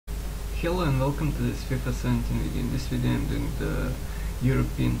Hello and welcome to this FIFA 17 video. In this video I'm doing the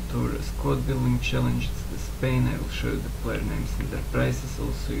European Tour squad building challenge. It's the Spain. I will show you the player names and their prices.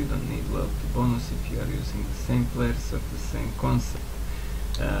 Also, you don't need loyalty bonus if you are using the same players or the same concept.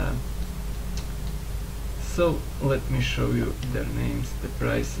 So let me show you their names, the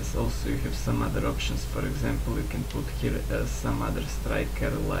prices. Also you have some other options. For example, you can put here some other striker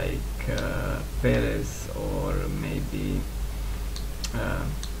like Perez, or maybe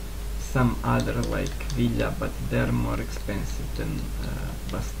some other like Villa, but they're more expensive than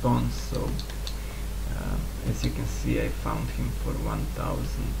Baston. So as you can see, I found him for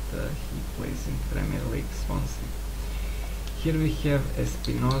 1000. He plays in Premier League Swansea. Here we have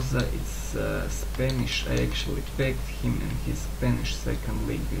Espinoza. It's Spanish. I actually packed him in his Spanish second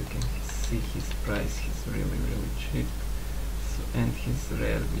league. You can see his price. He's really cheap. So, and he's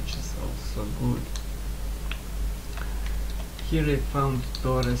rare, which is also good. Here I found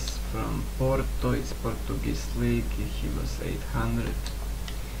Torres from Porto. It's Portuguese league. He was 800.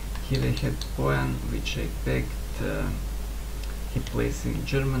 Here I had Poyan, which I packed. He plays in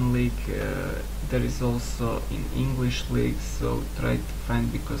German league. There is also in English league, so try to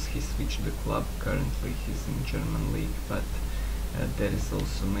find, because he switched the club. Currently he's in German league, but there is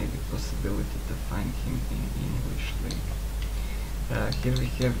also maybe possibility to find him in English league. Here we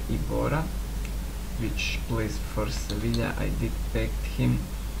have Ibora, which plays for Sevilla. I did pack him,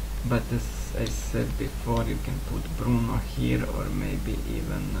 but as I said before, you can put Bruno here, or maybe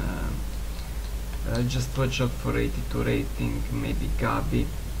even just watch out for 82 rating, maybe Gabi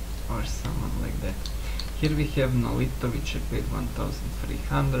or someone like that. Here we have Nolito, which I paid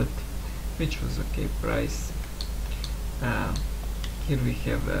 1300, which was okay price. Here we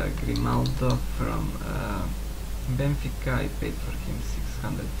have Grimaldo from Benfica. I paid for him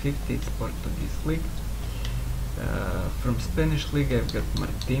 650. It's Portuguese league. From Spanish league I've got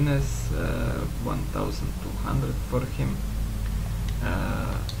Martinez, 1200 for him.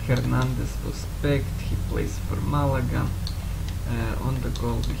 Hernandez was packed. He plays for Malaga. On the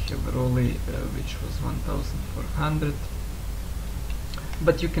goal we have Rolly, which was 1400.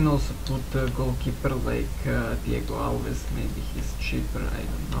 But you can also put a goalkeeper like Diego Alves. Maybe he's cheaper, I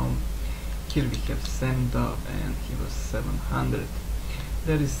don't know. Here we have Sendo, and he was 700.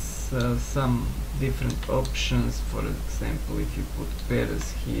 There is some different options. For example, if you put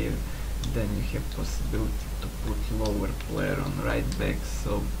Perez here, then you have possibility to put lower player on right back.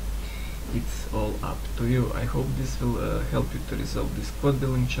 So it's all up to you. I hope this will help you to resolve this squad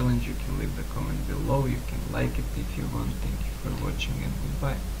building challenge. You can leave the comment below. You can like it if you want. Thank you for watching, and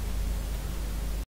goodbye.